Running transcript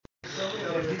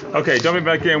Okay, jumping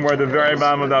back in, we're at the very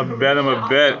bottom of the Bedam of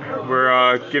Bet.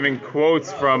 We're giving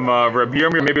quotes from Rabbi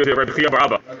Yirmiyah, maybe Rabbi Chia Bar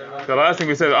Abba. The last thing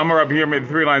we said, Amar Rabbi Yirmiyah,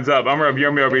 3 lines up. Amar Rabbi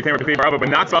Yirmiyah, Rabbi Chia Bar Abba,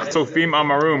 Menatzbach Sofim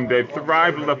Amarum. They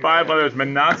thrive with the 5 letters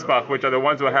Menatzbach, which are the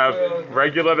ones who have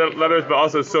regular letters, but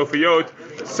also Sofiot.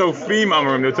 Sofim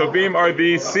Amarum. The Sofim are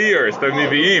the seers, the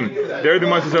Nevi'im. They're the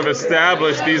ones who sort of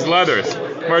establish these letters.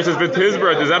 Where it says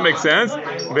V'tizbra, does that make sense?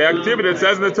 The activity, it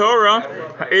says in the Torah,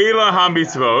 Eila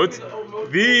HaMitzvot.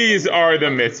 These are the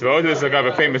mitzvot. This is like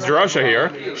a famous drasha here.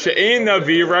 She'ein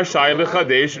navi rashai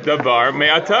lechadesh davar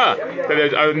me'ata.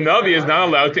 That a navi is not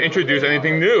allowed to introduce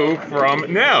anything new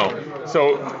from now.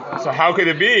 So how could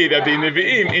it be that the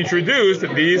Nevi'im introduced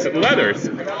these letters?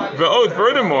 V'od,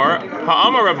 furthermore,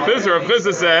 ha'amar Rav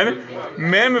Chisda said,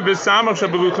 Mem v'samach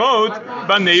shabeluchot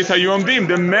b'neis hayomdim.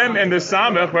 The mem and the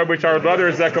samach, which are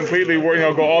letters that completely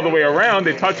go all the way around,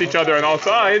 they touch each other on all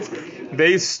sides.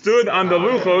 They stood on the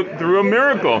luchot through a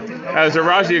miracle. As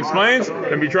Rashi explains,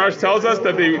 the Midrash tells us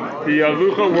that the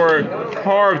luchot were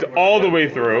carved all the way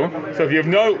through. So if you have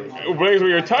no place where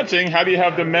you're touching, how do you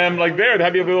have the mem like there? How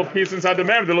do you have the little piece inside the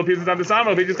mem, the little piece inside the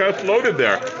samach? They just kind of floated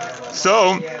there.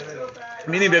 So,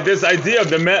 meaning that this idea of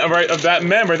of that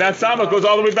mem or that samach goes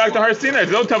all the way back to Har Sinai.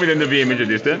 So don't tell me the Nevi'im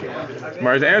introduced it.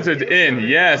 Mar's answer is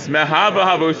yes, mehava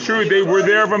hava, it's true, they were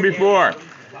there from before.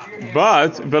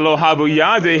 But below habu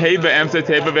yade heba emsa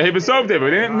teba veheba sov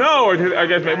teba. They didn't know, or I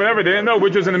guess whatever. They didn't know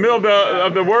which was in the middle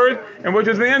of the word and which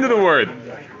was the end of the word.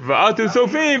 Va'atu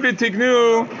sofim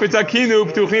v'tiknu v'takinu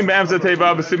p'tuchim be'emsa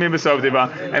teba v'sumim v'sov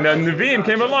teba. And the Nevi'im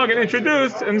came along and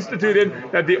instituted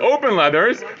that the open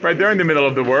letters right there in the middle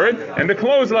of the word and the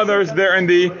closed letters there in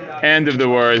the end of the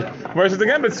word. Versus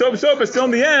again, but but still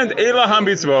in the end, Eila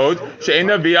HaMitzvot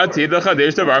she'eina v'atid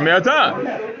l'chadesh davar me'ata.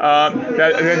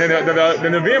 The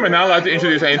Nevi'im are not allowed to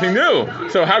introduce anything new.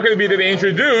 So how could it be that they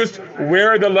introduced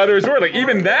where the letters were? Like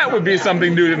even that would be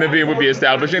something new that the Nevi'im would be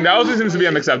establishing. That also seems to be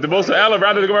unacceptable. So Ella,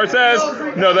 rather the Gemara says,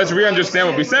 no, let's re-understand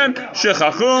what we said.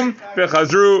 Shechachum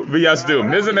v'chazru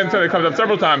v'yasdum. This is a mention that comes up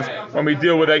several times when we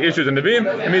deal with like issues in the Nevi'im.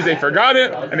 It means they forgot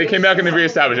it and they came back and they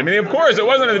re-established it. I mean, of course, it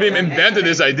wasn't that the Nevi'im invented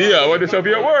this idea. What the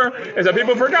Sophia were is that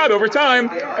people forgot over time,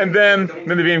 and then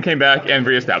the Nevi'im came back and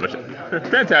re-established it.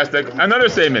 Fantastic. Another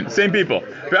statement. Same people.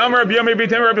 Targum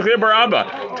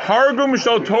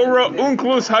shel Torah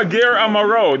unklus hager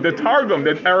amaro. The Targum,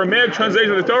 the Aramaic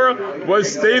translation of the Torah,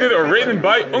 was stated or written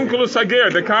by Unklus Hager,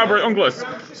 the convert Unklus.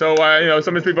 So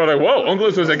some of these people are like, whoa,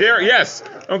 Unklus was a ger? Yes,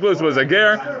 Unklus was a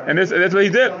ger, and that's what he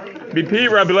did. BP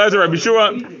Rabbi Lezer, Rabbi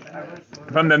Shua,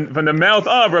 from the mouth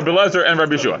of Rabbi Lezer and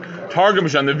Rabbi Shua. Targum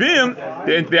shel Nevi'im,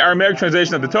 the Aramaic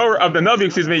translation of the Torah of the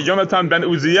Navi, Jonathan ben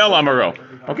Uziel Amaro.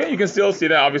 Okay, you can still see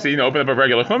that. Obviously, open up a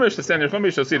regular chumash, the standard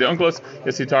chumash, you'll see the Unklus,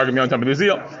 you'll see Targum Yonatan ben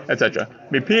Uziel, etc.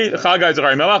 Mipi Chagai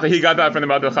Zechariah Malachi. He got that from the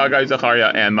mouth of Chagai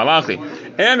Zechariah and Malachi.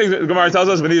 And the Gemara tells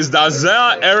us when these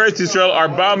Dazeh Eretz Yisrael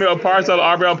Arba Mil Parsa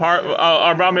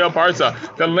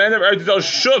the land of Eretz Yisrael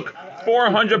shook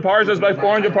 400 parsas by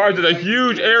 400 parsas. A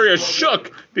huge area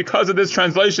shook because of this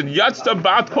translation. Yatzta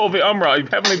bat kol ve'amra. A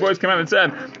heavenly voice came out and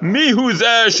said, Mi hu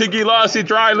zeh shigila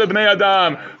sitrai libnei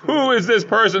adam. Who is this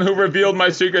person who revealed my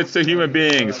secrets to human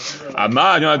beings?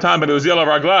 Amad Yonatan ben Uziel of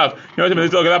Raglav. Yonatan ben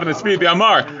Uziel got up in the speech. The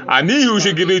Amar. Ani hu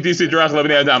shigiliti sitrach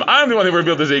libnei adam. I'm the one who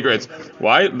revealed the secrets.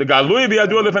 Why? The galui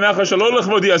bi'adu lefanecha shelo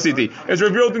lechvodi asiti. It's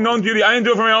revealed and known to you. I didn't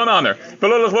do it for my own honor.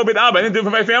 Velo lechvod bit abba. I didn't do it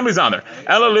for my family's honor.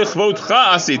 Ela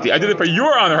lechvodcha asiti. I did it for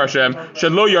your honor, Hashem.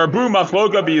 Shelo yarbu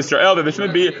machloka b'Yisrael. That there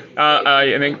shouldn't be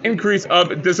an increase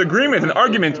of disagreement, an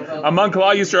argument among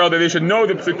Klal Yisrael, that they should know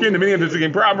the psukim, the meaning of the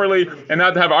psukim properly, and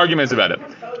not to have arguments about it.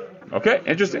 Okay,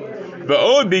 interesting.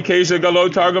 V'od b'keisha galo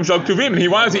targum shal ktuvim, and he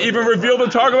wanted to even reveal the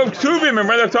targum of ktuvim and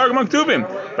read the targum of ktuvim.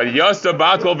 But yasta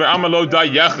batol ve'amalo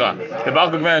dayecha. The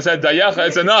Balkuk man said, dayecha,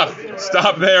 it's enough.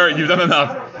 Stop there. You've done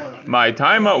enough. My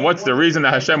timer. What's the reason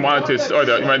that Hashem wanted to, or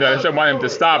that Hashem wanted him to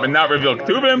stop and not reveal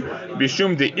ktuvim?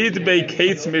 Bishum de'idbei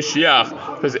kates Mashiach,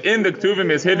 because in the ktuvim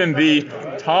is hidden the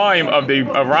time of the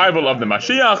arrival of the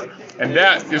Mashiach, and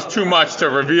that is too much to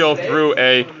reveal through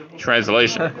a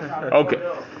translation. Okay.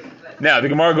 Now the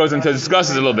Gemara goes into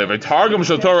discusses a little bit. But Targum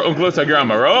shel Torah Unklus Hager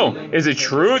Amaro. Is it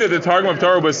true that the Targum of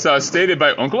Torah was stated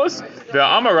by Unklus? The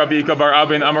Amar Rabbi Bar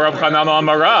Abin Amar Rav Chanano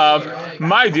Amarav.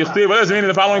 My dichti. What does it mean in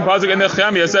the following pasuk in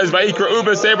Nehemiah? It says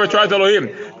Vayikra Sefer Torah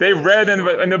Elohim. They read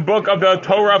in the book of the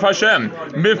Torah of Hashem,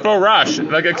 miforash,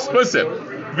 like explicit.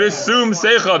 Visum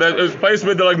seichel, that is placed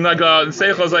with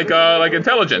seichel is like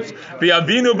intelligence.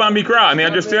 V'avinu b'mikra, and they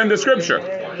understand the scripture.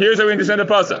 Here's how we understand the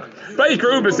pasuk.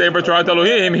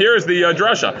 Here's the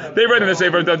drasha. They read in the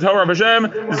Sefer of the Torah of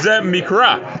Hashem, Ze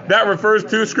Mikra. That refers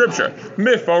to scripture.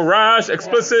 Miforash,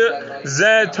 explicit,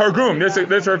 Ze Targum.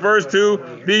 This refers to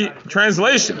the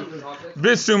translation.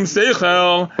 Visum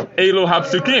Seichel Elu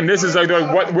Hapsukim. This is like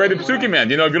where the psukim end.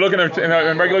 If you're looking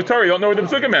in regular Torah, you don't know where the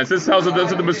psukim ends. This tells us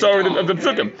the Masorah of the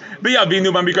psukim.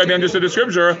 Biyavinu Bambika, they understood the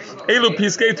scripture. Elu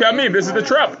Piskei Tamim. This is the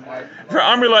trap. For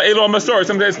Amrila Elu Masorah.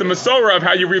 Sometimes it's the Masorah of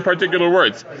how you read particular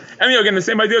words. And again, the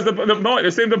same idea is the point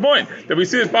that we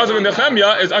see this passage in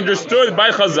Nehemiah is understood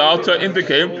by Chazal to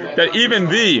indicate that even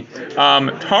the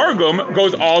Targum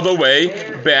goes all the way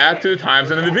back to the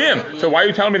times of the Nevi'im. So why are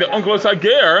you telling me that Uncle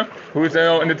Sager, who is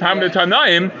in the time of the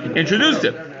Tanaim, introduced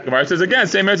it? Gemara says again,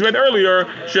 same as we had earlier,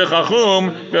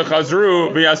 Shechachum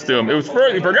v'chazru v'yastum. It was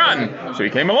forgotten, so he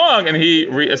came along and he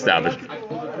reestablished.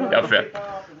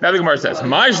 Now the Gemara says,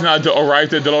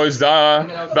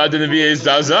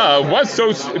 what's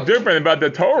so different about the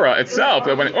Torah itself?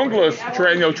 That when Onkelos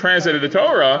translated the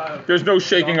Torah, there's no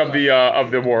shaking of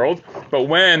the world. But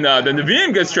when the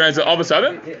Nevi'im gets translated, all of a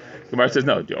sudden, the Gemara says,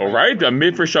 no, alright, the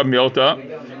Mifresham Milta,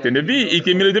 the Nevi,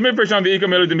 Ikimili, the Mifresham, the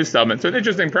Ikamili, the Mistamen. So an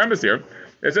interesting premise here.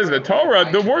 It says the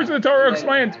Torah, the words of the Torah are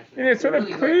explained, and it's sort of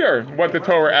clear what the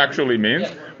Torah actually means.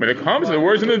 When it comes to the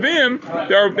words of the Nevi'im,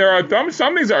 there are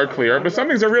some things are clear, but some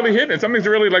things are really hidden. Some things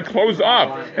are really like closed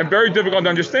off and very difficult to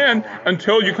understand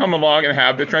until you come along and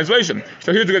have the translation.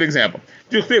 So here's a good example.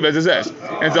 As it says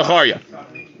in Zechariah.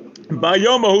 Okay,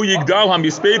 so in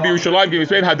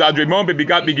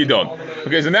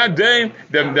that day,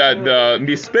 the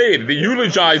misped, the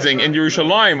eulogizing in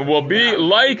Yerushalayim, will be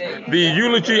like the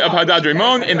eulogy of Hadad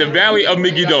Rimon in the valley of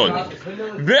Megiddo.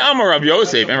 Ve'amar Rav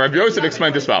Yosef, and Rav Yosef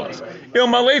explained as follows. Il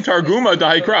malei targuma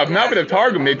dahikrav. Now with the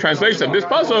targum, the translation of this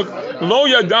pasuk, lo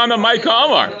yadana maika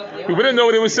amar. We wouldn't know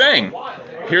what it was saying.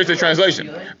 Here's the translation.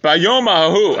 Bayom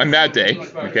Ahu, on that day,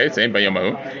 okay, same Bayom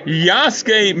Ahu,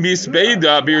 Yaske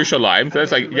Misbeida B'Yerushalayim, so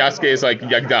that's like, Yaske is like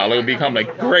Yagdal, it would become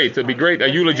like great, it would be great,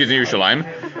 eulogies in Yerushalayim,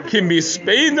 Kim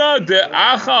Misbeida de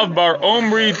Achav Bar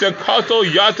Omri de Kato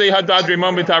Yate Hadad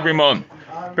Rimon B'Tav Rimon,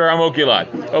 Beramot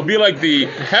Gilad. It'll be like the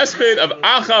hesped of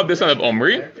Achav, the son of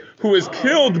Omri, who was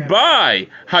killed by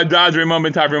Hadad Rimon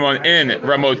B'Tav Rimon in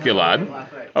Ramot Gilad.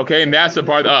 Okay, and that's the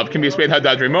part of can be spade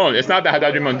Hadad Rimon. It's not that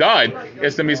Hadad Rimon died;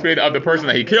 it's the misped of the person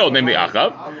that he killed, namely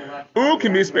Achav. U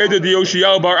can be spade the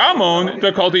Yoshiyahu bar Amon,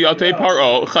 the called Yate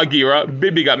Paro Chagira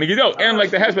Bibigat Megiddo, and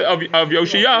like the husband of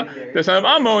Yoshiyah, the son of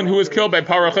Amon, who was killed by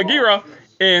Paro Chagira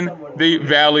in the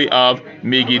valley of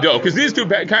Megiddo. Because these two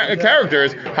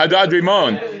characters, Hadad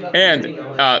Rimon and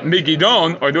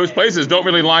Megiddo, or those places, don't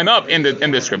really line up in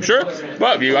the scripture.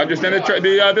 But you understand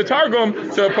the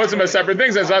Targum, so it puts them as separate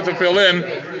things. There's lots to fill in,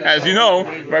 as you know.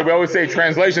 Right? We always say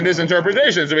translation is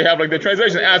interpretation. So we have like the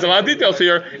translation adds a lot of details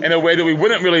here in a way that we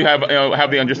wouldn't really have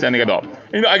the understanding at all.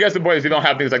 I guess the point is you don't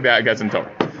have things like that, I guess, in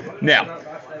Torah. Now,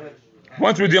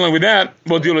 once we're dealing with that,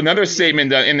 we'll do another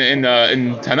statement in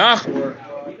Tanakh,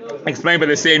 explained by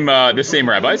the same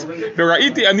rabbis.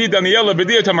 V'ra'iti ani Daniel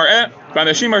b'diyat hamar'eh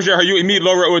v'anashim asher hayu imi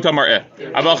lo ra'u et hamar'eh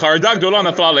aval charada gdola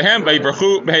nafla lehem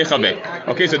v'yibrachu b'hei.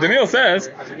 Okay, so Daniel says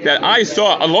that I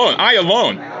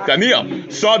alone,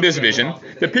 Daniel, saw this vision.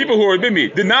 The people who were with me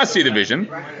did not see the vision,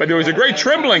 but there was a great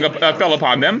trembling fell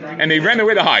upon them, and they ran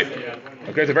away to hide.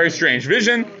 Okay, it's a very strange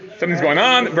vision. Something's going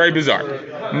on, very bizarre.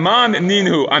 Man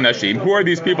ninhu anashim. Who are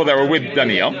these people that were with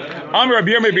Daniel?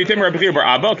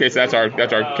 Okay, so that's our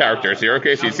characters here.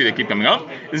 Okay, so you see they keep coming up.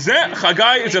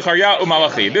 Chagai, Zechariah,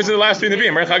 Umalachi. This is the last three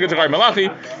Nevi'im, right? Chagai, Zechariah,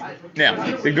 Malachi.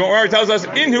 Now, the Gemara tells us,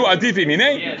 Inhu adifi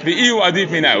minei, v'iu adif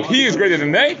minau. He is greater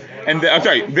than they, and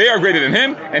they are greater than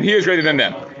him, and he is greater than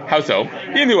them. How so?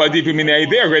 Inhu adifi minei,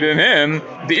 they are greater than him.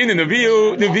 The inu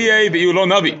nevi'u, nevi'e, v'iu lo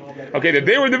navi. Okay, that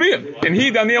they were Nevi'im, and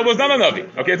Daniel, was not a Navi.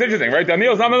 Okay, it's interesting, right?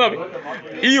 Daniel is not a Navi.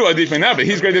 Iyu adif minah, but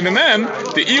he's greater than them.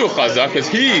 The Iyu chazak, because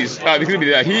he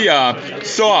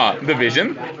saw the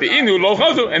vision. The Inu lo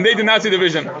chazu, and they did not see the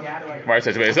vision. Mara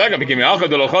says, wait a second,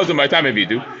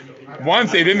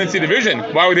 once they didn't see the vision,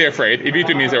 why were they afraid?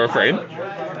 Ibitu means they were afraid. Even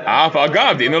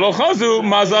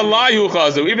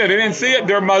if they didn't see it,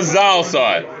 their mazal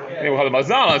saw it. We'll call it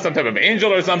mazal, some type of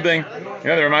angel or something.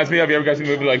 That reminds me of, you ever guys seen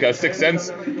the movie like Sixth Sense?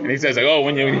 And he says like, oh,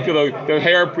 when you feel the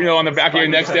hair, on the back of your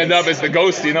neck stand up, it's the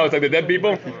ghost, it's like the dead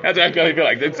people. That's what I feel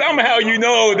like. That somehow you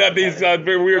know that these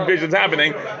very weird visions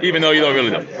happening, even though you don't really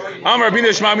know.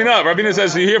 Rabbeinu Shmamina. Rabbeinu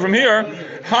says, you hear from here,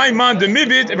 Hi man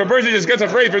demibit, if a person just gets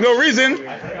afraid for no reason,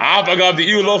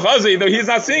 though he's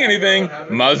not seeing anything,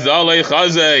 mazale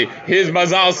chaze, his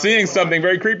mazal seeing something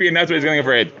very creepy, and that's why he's getting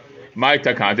afraid. Mike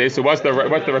Takante. So what's the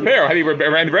repair? How do you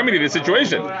remedy the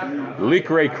situation?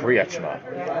 Likre Kriyat Shema.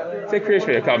 Say Kriyat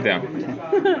Shema. Calm down.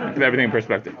 Put everything in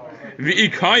perspective.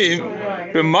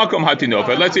 V'ikayim b'makom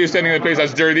hatinofa. Let's say you're standing in a place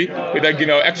that's dirty with like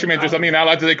excrement or something. You're not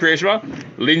allowed to say Kriyat Shema.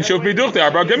 Lin shov miduchte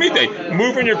arba gamite.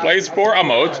 Move in your place 4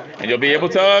 amot, and you'll be able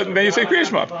to. Then you say Kriyat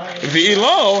Shema.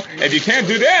 V'ilo. If you can't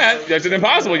do that, that's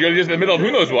impossible. You're just in the middle of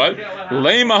who knows what.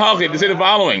 Lei mahalchi. To say the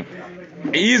following.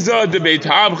 Iza de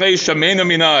beitabche shamena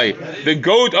minai. The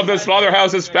goat of the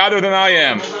slaughterhouse is fatter than I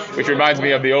am. Which reminds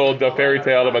me of the old fairy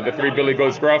tale about the 3 billy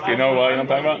goats gruff. You know what I'm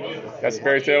talking about? That's a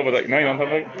fairy tale, but like, no, you know what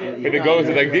I'm talking about? With the goats,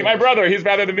 it's like, beat my brother, he's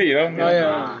fatter than me, Oh,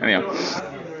 yeah.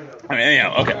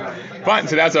 Anyhow, okay. Fine,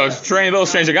 so that's a little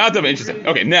strange agata, but interesting.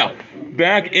 Okay, now,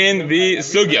 back in the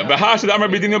sugya. The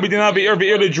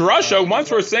drasha, once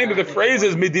we're saying that the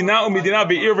phrases midina umidina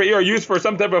be'ir ve'ir are used for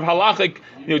some type of halachic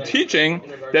teaching,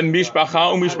 then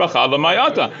mishpacha umishpacha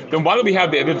l'mayata. Then why do we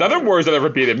have there's other words that are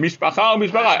repeated? Mishpacha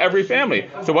umishpacha, every family.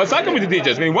 So what's that going to teach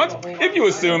us? I mean, what if you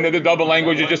assume that the double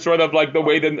language is just sort of like the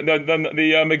way the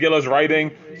Megillah is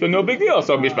writing? So no big deal.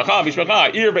 So mishpacha,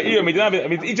 ir ve'ir, midina, I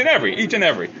mean each and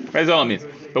every. That's all it means.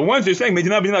 But once you're saying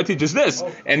Medina teaches this,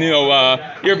 and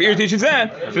Ir teaches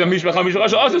that, so the Mishpacha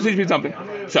should also teach me something.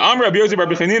 So Amr Rabbi Yosef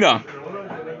Rabbi Chanina,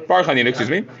 Bar Chanina, excuse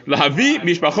me, Lahavi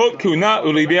Mishpachot Kuna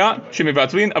Ulibia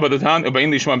Shemivatlin Abadatan Ubain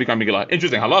Lishma Bikar Megillah.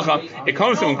 Interesting halacha. It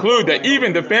comes to include that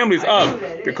even the families of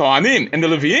the Kohanim and the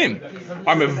Leviim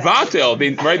are mevatel,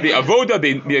 the avoda,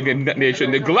 they should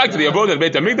neglect the avoda of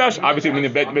Beit HaMikdash. Obviously,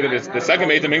 meaning the second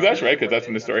Beit HaMikdash, right? Because that's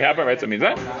when the story happened, right? So it means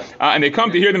that, and they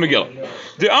come to hear the Megillah.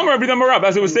 The Amar Rabbi Marav,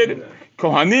 as it was stated,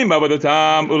 Kohanim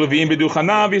avodatam uleviim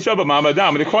beduchanav yisrael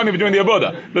ma'amadam. The Kohanim are doing the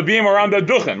avoda. Leviim are on the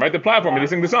duchen, right? The platform where they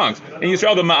sing the songs. And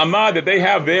Yisrael the ma'amad that they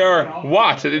have their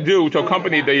watch that they do to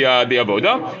accompany the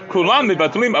avoda. Kulam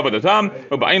mevatlim avodatam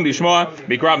uba'in lishmoa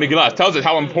mikra Megillah. Tells us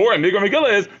how important mikra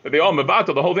Megillah is that they all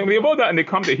mevatel the whole thing with the avoda and they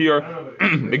come to hear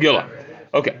Megillah.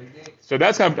 Okay. So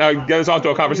that's going to get us on to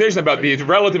a conversation about the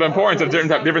relative importance of different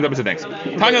types of things. That's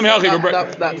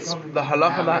the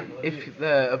halacha that if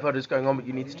the avodah is going on, but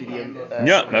you need to do the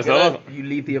that's the halacha. You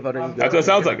leave the avodah. That's what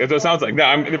it sounds like.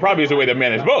 Now, there probably is a way to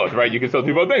manage both, right? You can still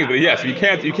do both things, but yes, you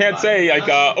can't say like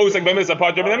osek b'mitzvah,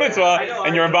 patra b'mitzvah,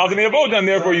 and you're involved in the avodah, and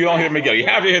therefore you don't hear the Megillah. You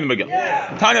have to hear the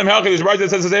Megillah. Tanya Melchi is right that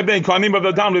says the same thing. Kohanim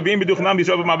b'avdam leviim b'duchanam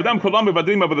yisrael b'ma'abdam kolam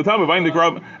b'vadim b'avdatam b'vayin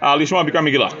l'krav lishma b'kar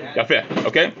Megillah. Yafeh.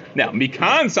 Okay. Now,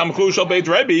 mikan samchu shel beit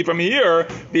Rebbe. From here,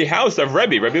 the house of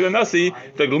Rabbi the Nasi,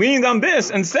 that leaned on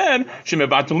this and said,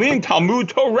 "Shemevatlin Talmud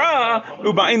Torah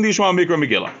u'ba'in lishma mikra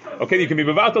Megillah." Okay, you can be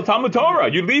mevatel Talmud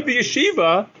Torah. You leave the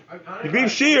yeshiva, you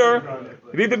leave shir,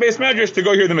 you leave the base medrash to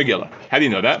go hear the Megillah. How do you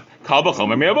know that? Kal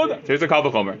v'chomer me'avoda. Here's the kal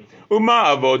v'chomer.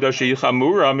 Uma avoda shehi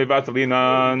chamura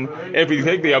mevatlinan. If you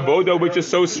take the avoda which is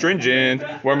so stringent,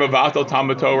 we're mevatel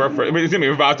Talmud Torah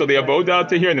mevatel the avoda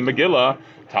to hear in the Megillah.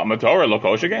 Talmud Torah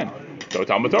lokosh again. So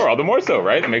Talmud Torah, all the more so,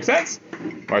 right? It makes sense.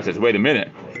 Mar says, wait a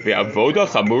minute. The avoda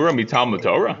chamura mi Talmud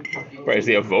Torah. Right? Is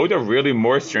the avoda really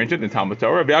more stringent than Talmud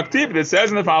Torah? V'aktiv. It says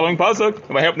in the following pasuk.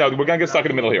 Now we're going to get stuck in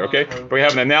the middle here, okay? But we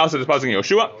have an analysis of this pasuk in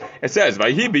Yoshua. It says,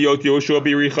 "Vayhi biyot Yoshua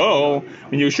b'Yericho."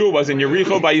 When Yoshua was in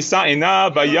Yericho,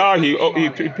 vayisa'ina vayar, he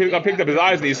picked up his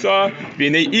eyes and he saw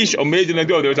v'nei ish omed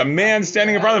l'negdo. There was a man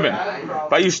standing in front of him.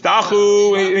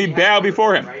 Vayishtachu, and he bowed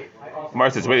before him. Mar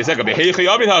says, wait a second.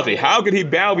 How could he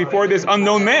bow before this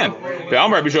unknown man?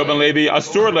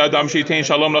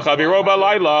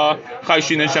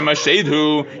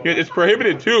 It's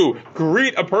prohibited to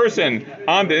greet a person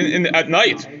at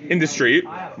night in the street,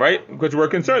 right? Because we're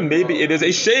concerned maybe it is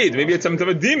a shade, maybe it's some type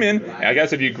of demon. And I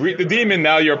guess if you greet the demon,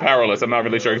 now you're powerless. I'm not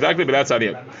really sure exactly, but that's how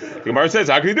the Gemara says,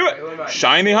 how can you do it?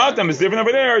 Shiny hatam is different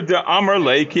over there. The Amar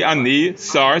Leiki Ani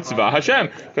Sar Tzva Hashem,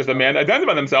 because the man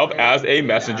identified himself as a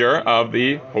messenger of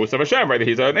the host of Hashem, right?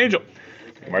 He's an angel.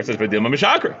 The Gemara says, "V'dilma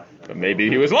mishaker," but maybe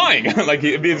he was lying. Like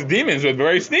these demons were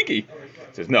very sneaky.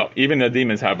 It says no. Even the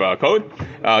demons have a code.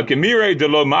 Gemire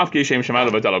delo mafki shem shema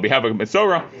levatala. We have a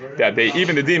mitzvah that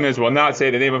even the demons will not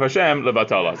say the name of Hashem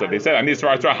levatala. So if they say Ani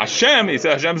Sar Tzva Hashem, he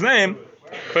said Hashem's name.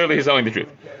 Clearly, he's telling the truth.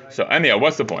 So anyhow,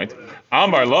 what's the point?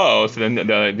 Amar lo. So then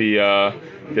the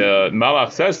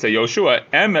Malach says to Yoshua,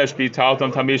 "Emesh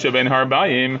bitaltam tamisha ben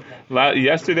harbayim."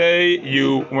 Yesterday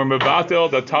you were mevatel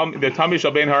the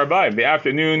tamisha ben harbayim, the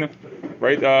afternoon,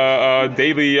 right?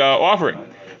 Daily offering.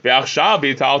 Ve'achshav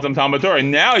bitaltam Talmud Torah.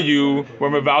 Now you were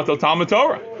mevatel Talmud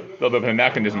Torah. A little bit of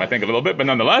anachronism, I think, a little bit, but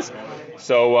nonetheless.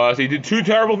 So you did two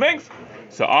terrible things.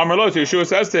 So Amar lo. So Yeshua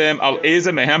says to him, "Al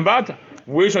eza mehem bata."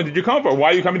 Which one did you come for?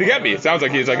 Why are you coming to get me? It sounds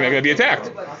like he's going to be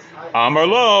attacked. Amar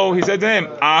lo, he said to him,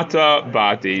 Ata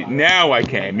bati. Now I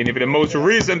came, meaning for the most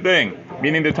recent thing,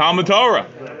 meaning the Talmud Torah.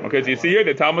 Okay, so you see here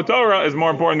the Talmud Torah is more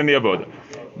important than the Avodah.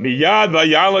 Miyad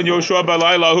vayala Yoshua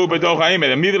balaylahu b'toch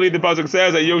ha'emek. Immediately the pasuk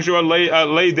says that Yoshua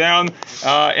lay down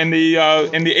in the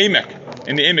Emek,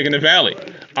 in the valley.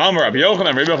 Amar Rabbi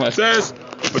Yochanan says,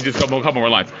 but just a couple more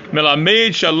lines.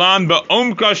 Melamed shalan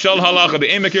ba'omka shel halacha. The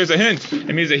Emek here is a hint.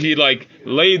 It means that he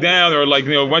lay down or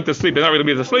went to sleep. It's not really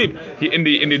be to sleep. He, in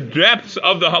the depths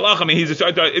of the halacha, I mean, he's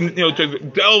started to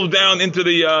delve down into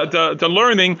the to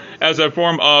learning as a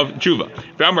form of tshuva.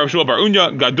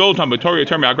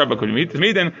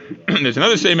 There's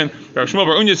another statement. Rav Shmuel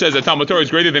bar Unya says that Talmud Torah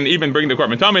is greater than even bringing the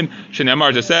korban tamid.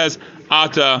 Shneimar just says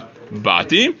ata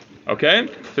bati. Okay,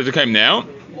 so it came now.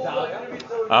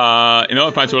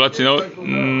 Fine. So let's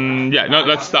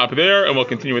let's stop there and we'll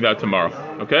continue with that tomorrow.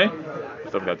 Okay, let's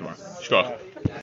stop with that tomorrow. Shkoch.